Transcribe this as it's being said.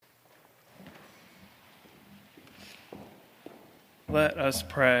Let us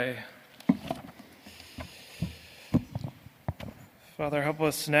pray. Father, help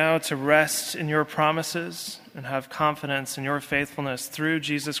us now to rest in your promises and have confidence in your faithfulness through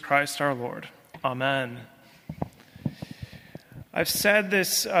Jesus Christ our Lord. Amen. I've said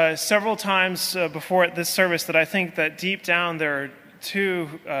this several times before at this service that I think that deep down there are two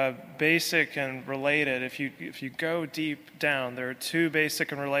basic and related, if you go deep down, there are two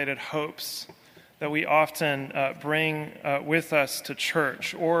basic and related hopes that we often bring with us to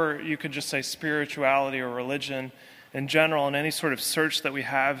church, or you could just say spirituality or religion in general, in any sort of search that we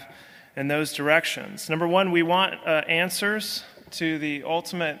have in those directions. Number one, we want answers to the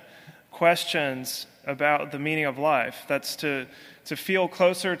ultimate questions about the meaning of life. That's to feel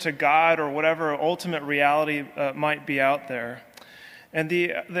closer to God or whatever ultimate reality might be out there. And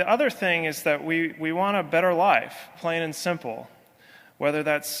the other thing is that we want a better life, plain and simple. Whether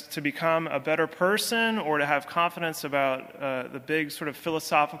that's to become a better person or to have confidence about the big sort of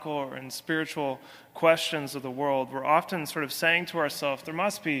philosophical and spiritual questions of the world, we're often sort of saying to ourselves, there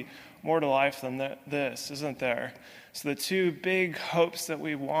must be more to life than this, isn't there? So the two big hopes that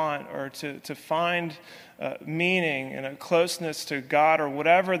we want are to find meaning and a closeness to God or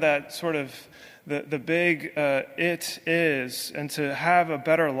whatever that sort of the big it is, and to have a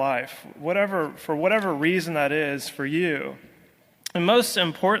better life, for whatever reason that is for you. And most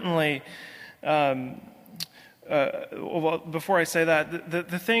importantly, before I say that,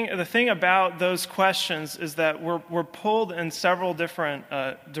 the thing about those questions is that we're pulled in several different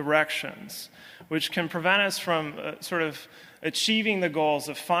directions, which can prevent us from sort of achieving the goals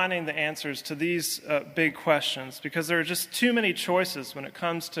of finding the answers to these big questions, because there are just too many choices when it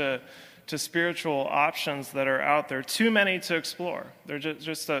comes to spiritual options that are out there, too many to explore. They're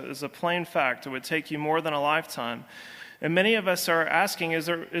just as a plain fact. It would take you more than a lifetime. And many of us are asking, is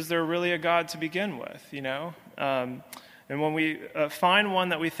there really a God to begin with, you know? And when we find one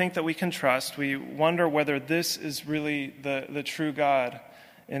that we think that we can trust, we wonder whether this is really the true God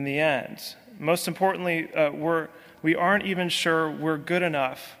in the end. Most importantly, we aren't even sure we're good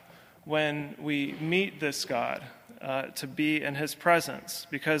enough when we meet this God to be in his presence,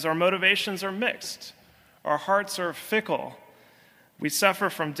 because our motivations are mixed. Our hearts are fickle. We suffer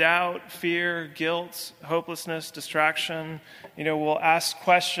from doubt, fear, guilt, hopelessness, distraction. We'll ask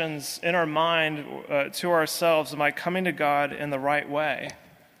questions in our mind to ourselves, am I coming to God in the right way?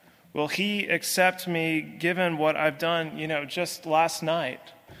 Will he accept me given what I've done, just last night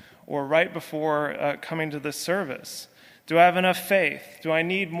or right before coming to this service? Do I have enough faith? Do I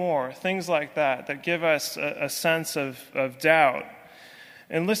need more? Things like that give us a sense of doubt.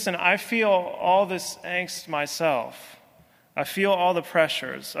 And listen, I feel all this angst myself. I feel all the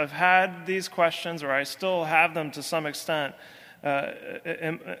pressures. I've had these questions, or I still have them to some extent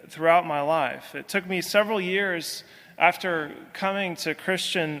throughout my life. It took me several years after coming to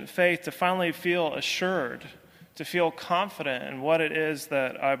Christian faith to finally feel assured, to feel confident in what it is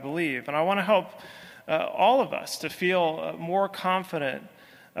that I believe. And I want to help all of us to feel more confident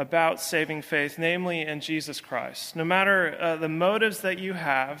about saving faith, namely in Jesus Christ. No matter the motives that you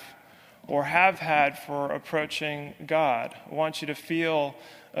have or have had for approaching God, I want you to feel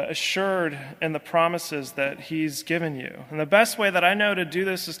assured in the promises that he's given you. And the best way that I know to do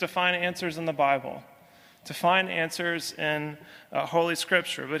this is to find answers in the Bible, to find answers in Holy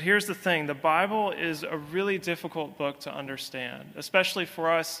Scripture. But here's the thing, the Bible is a really difficult book to understand, especially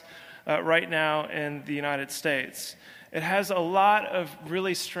for us right now in the United States. It has a lot of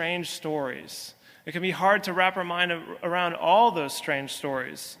really strange stories. It can be hard to wrap our mind around all those strange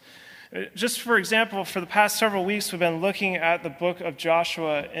stories. Just for example, for the past several weeks, we've been looking at the book of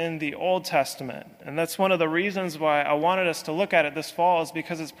Joshua in the Old Testament. And that's one of the reasons why I wanted us to look at it this fall, is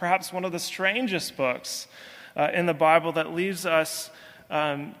because it's perhaps one of the strangest books in the Bible that leaves us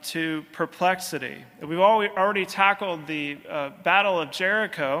to perplexity. We've already tackled the Battle of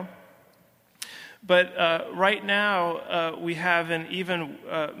Jericho, but right now we have an even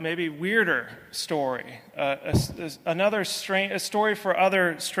maybe weirder story, a story for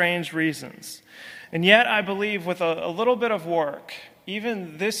other strange reasons. And yet I believe with a little bit of work,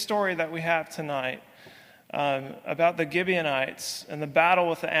 even this story that we have tonight about the Gibeonites and the battle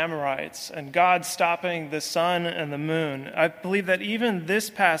with the Amorites and God stopping the sun and the moon, I believe that even this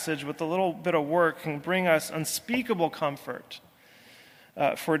passage with a little bit of work can bring us unspeakable comfort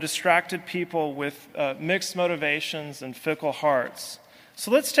for distracted people with mixed motivations and fickle hearts.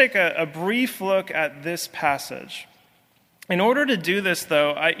 So let's take a brief look at this passage. In order to do this,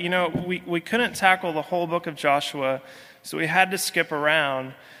 though, we couldn't tackle the whole book of Joshua, so we had to skip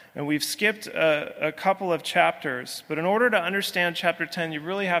around, and we've skipped a couple of chapters. But in order to understand chapter 10, you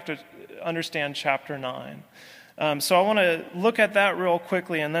really have to understand chapter 9. So I want to look at that real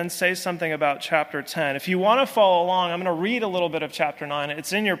quickly and then say something about chapter 10. If you want to follow along, I'm going to read a little bit of chapter 9.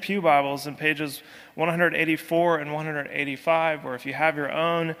 It's in your pew Bibles in pages 184 and 185, or if you have your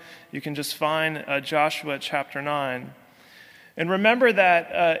own, you can just find Joshua chapter 9. And remember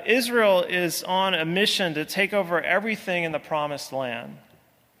that Israel is on a mission to take over everything in the promised land,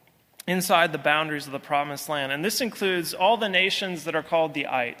 inside the boundaries of the promised land. And this includes all the nations that are called the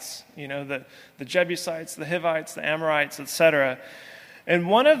ites, the Jebusites, the Hivites, the Amorites, etc. And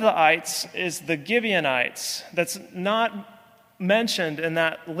one of the ites is the Gibeonites. That's not mentioned in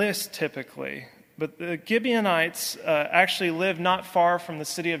that list typically. But the Gibeonites actually live not far from the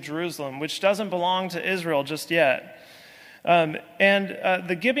city of Jerusalem, which doesn't belong to Israel just yet.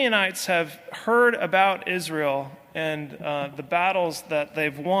 The Gibeonites have heard about Israel and the battles that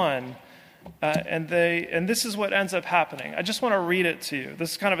they've won, and this is what ends up happening. I just want to read it to you.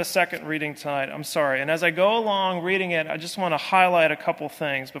 This is kind of a second reading tonight. I'm sorry. And as I go along reading it, I just want to highlight a couple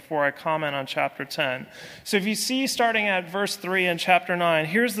things before I comment on chapter 10. So if you see, starting at verse 3 in chapter 9,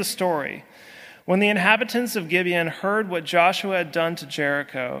 here's the story. When the inhabitants of Gibeon heard what Joshua had done to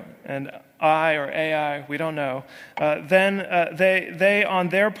Jericho, and Ai, we don't know, then they on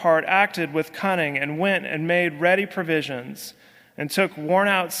their part acted with cunning and went and made ready provisions and took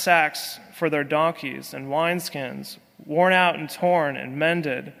worn-out sacks for their donkeys and wineskins, worn out and torn and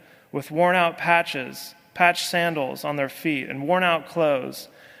mended, with worn-out patched sandals on their feet and worn-out clothes,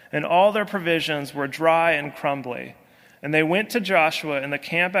 and all their provisions were dry and crumbly. And they went to Joshua in the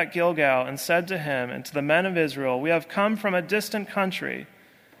camp at Gilgal and said to him and to the men of Israel, "We have come from a distant country,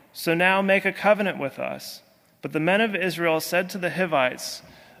 so now make a covenant with us." But the men of Israel said to the Hivites,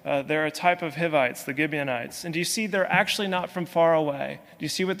 they're a type of Hivites, the Gibeonites. And do you see they're actually not from far away? Do you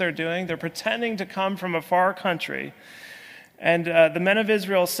see what they're doing? They're pretending to come from a far country. And the men of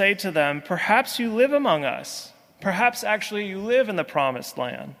Israel say to them, "Perhaps you live among us. Perhaps actually you live in the promised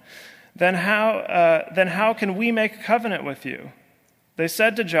land. Then how can we make a covenant with you?" They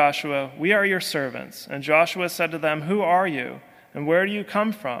said to Joshua, "We are your servants." And Joshua said to them, "Who are you, and where do you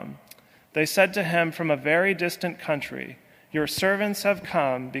come from?" They said to him, "From a very distant country. Your servants have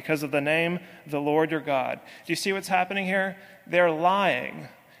come because of the name of the Lord your God." Do you see what's happening here? They're lying.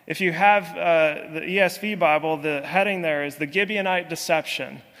 If you have the ESV Bible, the heading there is the Gibeonite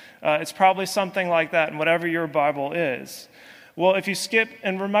deception. It's probably something like that in whatever your Bible is. Well, if you skip,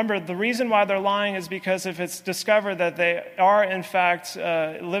 and remember, the reason why they're lying is because if it's discovered that they are, in fact,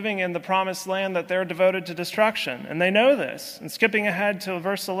 living in the promised land, that they're devoted to destruction. And they know this. And skipping ahead to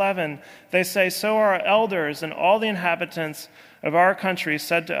verse 11, they say, "So our elders and all the inhabitants of our country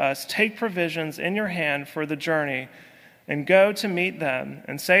said to us, 'Take provisions in your hand for the journey, and go to meet them,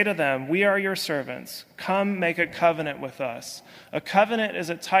 and say to them, we are your servants. Come make a covenant with us.'" A covenant is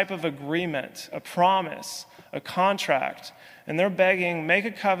a type of agreement, a promise, a contract. And they're begging, make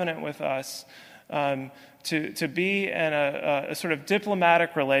a covenant with us to be in a sort of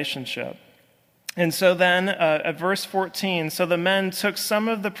diplomatic relationship. And so then at verse 14, "So the men took some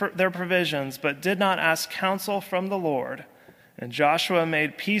of their provisions, but did not ask counsel from the Lord. And Joshua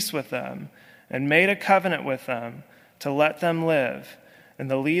made peace with them and made a covenant with them to let them live.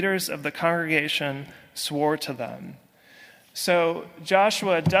 And the leaders of the congregation swore to them." So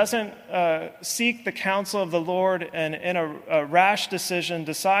Joshua doesn't seek the counsel of the Lord and in a rash decision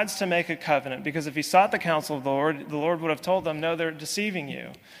decides to make a covenant, because if he sought the counsel of the Lord would have told them, "No, they're deceiving you."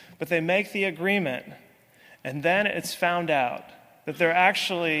 But they make the agreement, and then it's found out that they're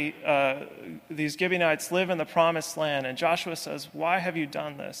actually, these Gibeonites live in the promised land, and Joshua says, "Why have you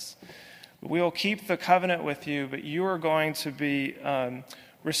done this? We will keep the covenant with you, but you are going to be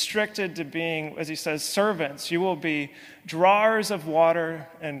restricted to being," as he says, "servants. You will be drawers of water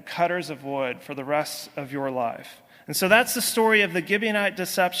and cutters of wood for the rest of your life." And so that's the story of the Gibeonite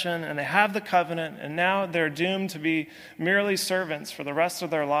deception, and they have the covenant, and now they're doomed to be merely servants for the rest of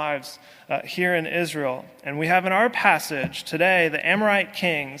their lives here in Israel. And we have in our passage today the Amorite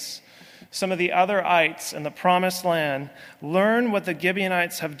kings, some of the other ites in the promised land, learn what the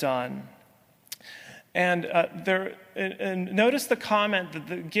Gibeonites have done. And notice the comment that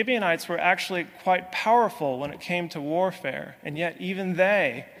the Gibeonites were actually quite powerful when it came to warfare, and yet even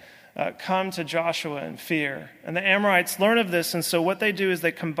they come to Joshua in fear. And the Amorites learn of this, and so what they do is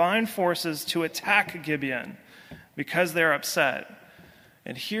they combine forces to attack Gibeon because they're upset.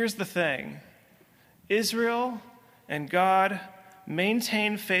 And here's the thing: Israel and God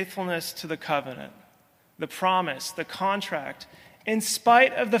maintain faithfulness to the covenant, the promise, the contract, in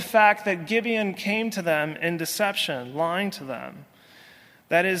spite of the fact that Gibeon came to them in deception, lying to them.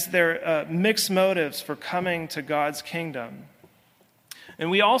 That is their mixed motives for coming to God's kingdom. And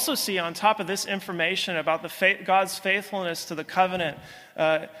we also see on top of this information about God's faithfulness to the covenant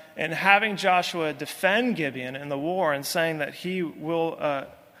and having Joshua defend Gibeon in the war and saying that he will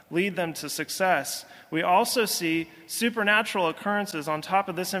lead them to success, we also see supernatural occurrences on top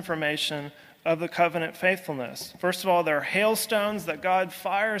of this information of the covenant faithfulness. First of all, there are hailstones that God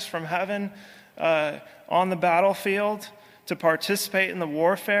fires from heaven on the battlefield to participate in the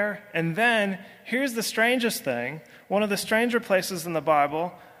warfare. And then, here's the strangest thing. One of the stranger places in the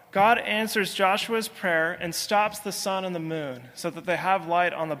Bible, God answers Joshua's prayer and stops the sun and the moon so that they have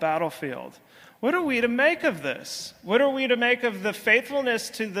light on the battlefield. What are we to make of this? What are we to make of the faithfulness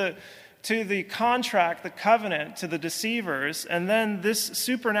to the contract, the covenant, to the deceivers, and then this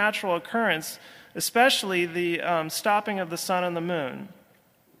supernatural occurrence, especially the stopping of the sun and the moon?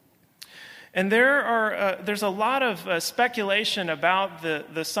 And there's a lot of speculation about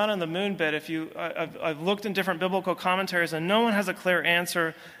the sun and the moon bit. I've looked in different biblical commentaries, and no one has a clear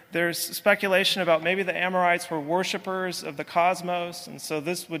answer. There's speculation about maybe the Amorites were worshipers of the cosmos, and so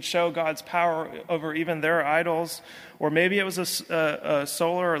this would show God's power over even their idols. Or maybe it was a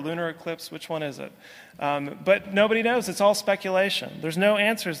solar or lunar eclipse. Which one is it? But nobody knows. It's all speculation. There's no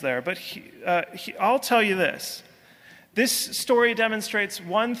answers there. But I'll tell you this. This story demonstrates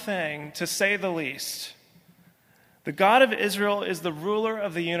one thing, to say the least. The God of Israel is the ruler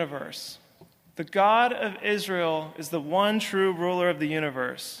of the universe. The God of Israel is the one true ruler of the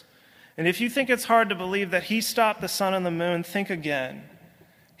universe. And if you think it's hard to believe that he stopped the sun and the moon, think again.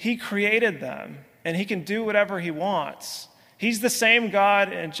 He created them, and he can do whatever he wants. He's the same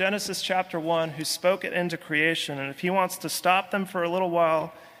God in Genesis chapter 1 who spoke it into creation, and if he wants to stop them for a little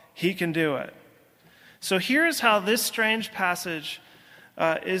while, he can do it. So here's how this strange passage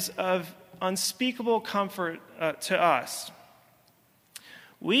is of unspeakable comfort to us.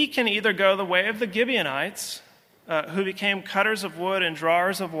 We can either go the way of the Gibeonites, who became cutters of wood and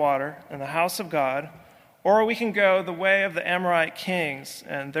drawers of water in the house of God, or we can go the way of the Amorite kings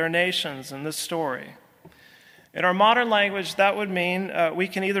and their nations in this story. In our modern language, that would mean we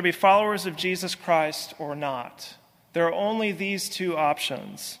can either be followers of Jesus Christ or not. There are only these two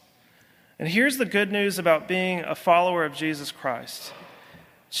options. And here's the good news about being a follower of Jesus Christ.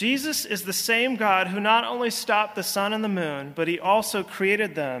 Jesus is the same God who not only stopped the sun and the moon, but he also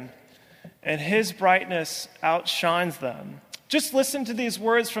created them, and his brightness outshines them. Just listen to these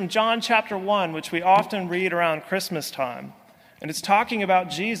words from John chapter 1, which we often read around Christmas time. And it's talking about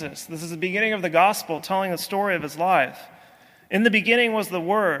Jesus. This is the beginning of the gospel, telling the story of his life. In the beginning was the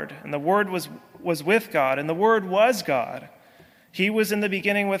Word, and the Word was with God, and the Word was God. He was in the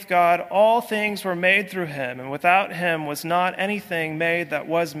beginning with God. All things were made through him, and without him was not anything made that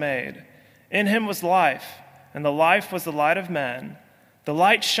was made. In him was life, and the life was the light of men. The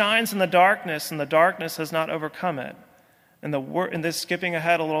light shines in the darkness, and the darkness has not overcome it. And this skipping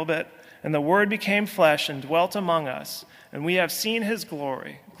ahead a little bit. And the Word became flesh and dwelt among us, and we have seen his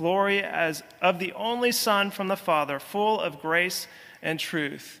glory, glory as of the only Son from the Father, full of grace and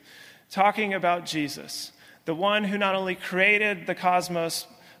truth. Talking about Jesus, the one who not only created the cosmos,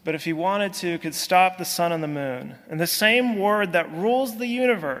 but if he wanted to, could stop the sun and the moon. And the same Word that rules the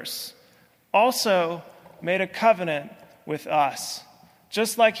universe also made a covenant with us,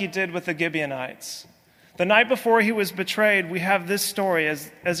 just like he did with the Gibeonites. The night before he was betrayed, we have this story.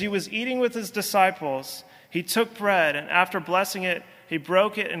 As he was eating with his disciples, he took bread, and after blessing it, he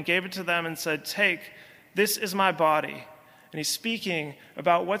broke it and gave it to them and said, "Take, this is my body." And he's speaking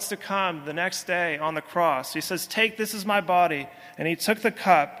about what's to come the next day on the cross. He says, "Take, this is my body." And he took the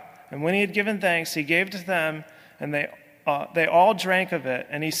cup, and when he had given thanks, he gave it to them, and they all drank of it.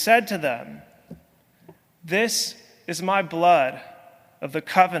 And he said to them, "This is my blood of the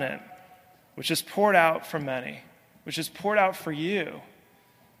covenant, which is poured out for many, which is poured out for you."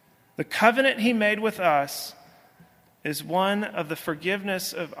 The covenant he made with us is one of the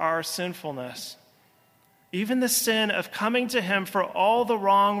forgiveness of our sinfulness. Even the sin of coming to him for all the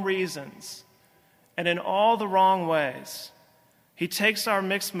wrong reasons and in all the wrong ways. He takes our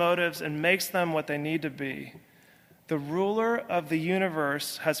mixed motives and makes them what they need to be. The ruler of the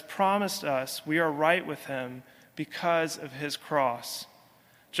universe has promised us we are right with him because of his cross.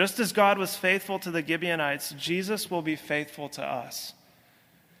 Just as God was faithful to the Gibeonites, Jesus will be faithful to us.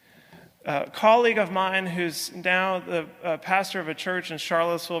 A colleague of mine who's now the pastor of a church in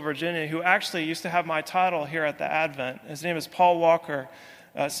Charlottesville, Virginia, who actually used to have my title here at the Advent. His name is Paul Walker.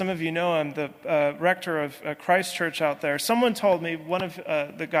 Some of you know him, the rector of Christ Church out there. Someone told me, one of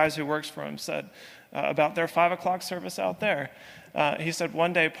the guys who works for him said about their 5 o'clock service out there. He said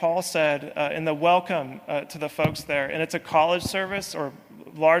one day Paul said in the welcome to the folks there, and it's a college service or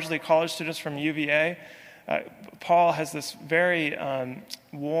largely college students from UVA, Paul has this very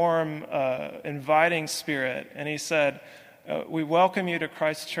warm, inviting spirit, and he said, we welcome you to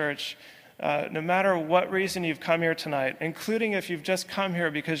Christ Church no matter what reason you've come here tonight, including if you've just come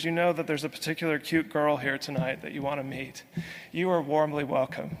here because you know that there's a particular cute girl here tonight that you want to meet. You are warmly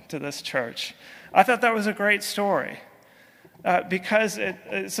welcome to this church. I thought that was a great story because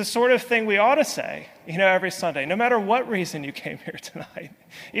it's the sort of thing we ought to say, every Sunday, no matter what reason you came here tonight.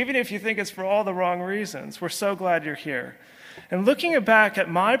 Even if you think it's for all the wrong reasons, we're so glad you're here. And looking back at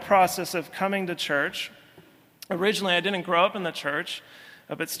my process of coming to church, originally I didn't grow up in the church,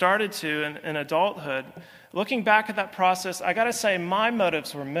 but started to in adulthood. Looking back at that process, I got to say my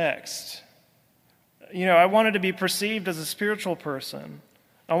motives were mixed. I wanted to be perceived as a spiritual person.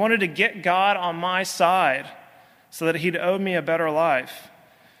 I wanted to get God on my side so that he'd owe me a better life.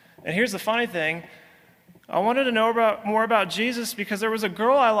 And here's the funny thing. I wanted to know more about Jesus because there was a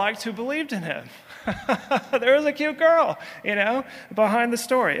girl I liked who believed in him. There was a cute girl, behind the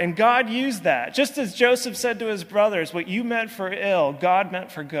story. And God used that. Just as Joseph said to his brothers, what you meant for ill, God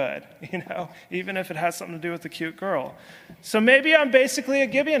meant for good, even if it has something to do with the cute girl. So maybe I'm basically a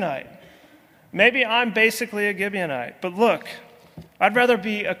Gibeonite. But look, I'd rather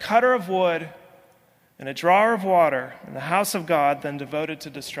be a cutter of wood and a drawer of water in the house of God than devoted to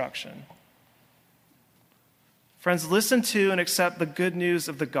destruction. Friends, listen to and accept the good news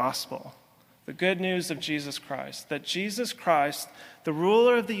of the gospel. The good news of Jesus Christ, that Jesus Christ, the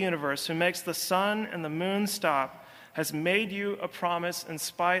ruler of the universe, who makes the sun and the moon stop, has made you a promise in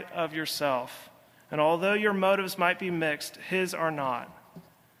spite of yourself. And although your motives might be mixed, his are not.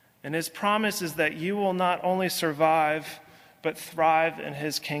 And his promise is that you will not only survive, but thrive in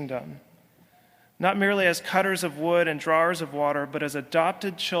his kingdom. Not merely as cutters of wood and drawers of water, but as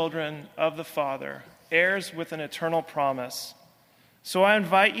adopted children of the Father, heirs with an eternal promise. So I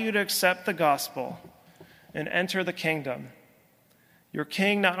invite you to accept the gospel and enter the kingdom. Your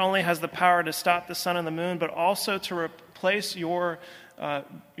king not only has the power to stop the sun and the moon, but also to replace your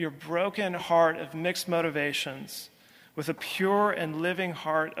broken heart of mixed motivations with a pure and living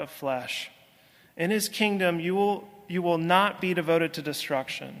heart of flesh. In his kingdom, you will not be devoted to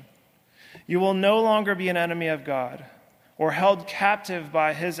destruction. You will no longer be an enemy of God or held captive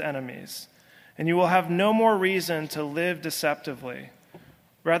by his enemies. And you will have no more reason to live deceptively.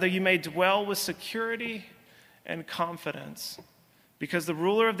 Rather, you may dwell with security and confidence because the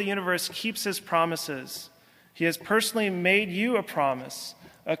ruler of the universe keeps his promises. He has personally made you a promise,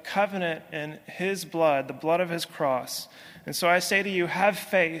 a covenant in his blood, the blood of his cross. And so I say to you, have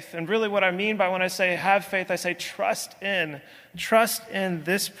faith. And really what I mean by when I say have faith, I say trust in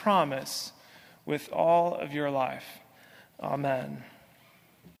this promise with all of your life. Amen.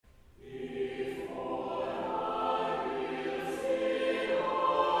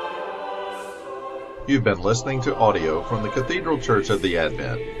 You've been listening to audio from the Cathedral Church of the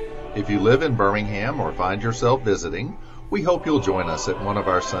Advent. If you live in Birmingham or find yourself visiting, we hope you'll join us at one of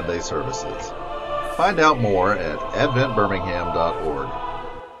our Sunday services. Find out more at adventbirmingham.org.